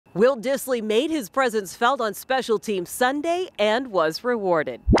Will Dissly made his presence felt on Special Teams Sunday and was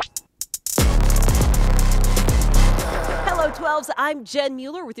rewarded. Hello 12s, I'm Jen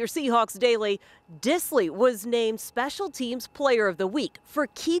Mueller with your Seahawks Daily. Dissly was named Special Teams Player of the Week for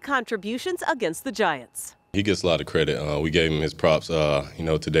key contributions against the Giants. He gets a lot of credit. We gave him his props,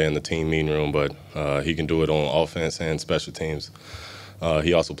 today in the team meeting room, but he can do it on offense and special teams.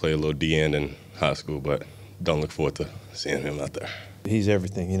 He also played a little D-end in high school, but don't look forward to seeing him out there. He's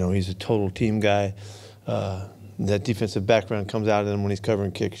everything. He's a total team guy. That defensive background comes out of him when he's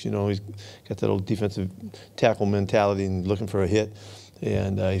covering kicks. He's got that old defensive tackle mentality and looking for a hit.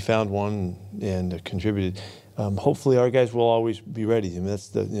 And he found one and contributed. Hopefully, our guys will always be ready.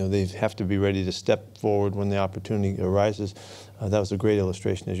 They have to be ready to step forward when the opportunity arises. That was a great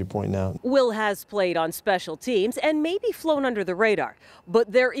illustration, as you point out. Will has played on special teams and maybe flown under the radar,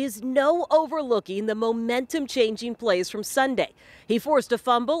 but there is no overlooking the momentum-changing plays from Sunday. He forced a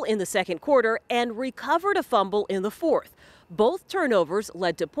fumble in the second quarter and recovered a fumble in the fourth. Both turnovers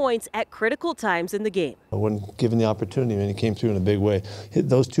led to points at critical times in the game. When given the opportunity, he came through in a big way.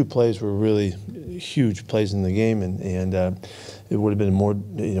 Those two plays were really huge plays in the game, and it would have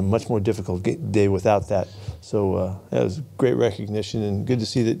been a much more difficult day without that. So that was great recognition, and good to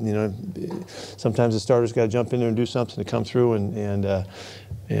see that sometimes the starters got to jump in there and do something to come through, and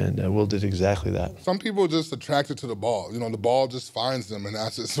Will did exactly that. Some people are just attracted to the ball. The ball just finds them, and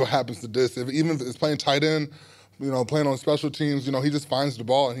that's just what happens to this. Even if it's playing tight end, playing on special teams, he just finds the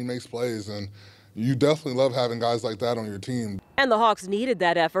ball and he makes plays. And you definitely love having guys like that on your team. And the Hawks needed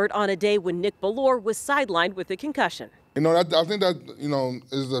that effort on a day when Nick Bellore was sidelined with a concussion. I think that,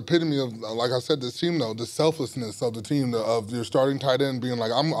 is the epitome of, like I said, this team, though, the selflessness of the team, of your starting tight end being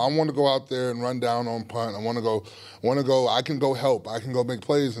like, I want to go out there and run down on punt. I want to go, I can go help. I can go make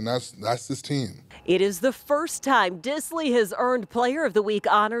plays, and that's this team. It is the first time Dissly has earned Player of the Week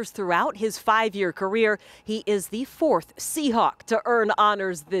honors throughout his 5-year career. He is the 4th Seahawk to earn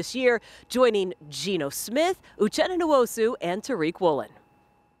honors this year, joining Geno Smith, Uchenna Nwosu, and Tariq Woolen.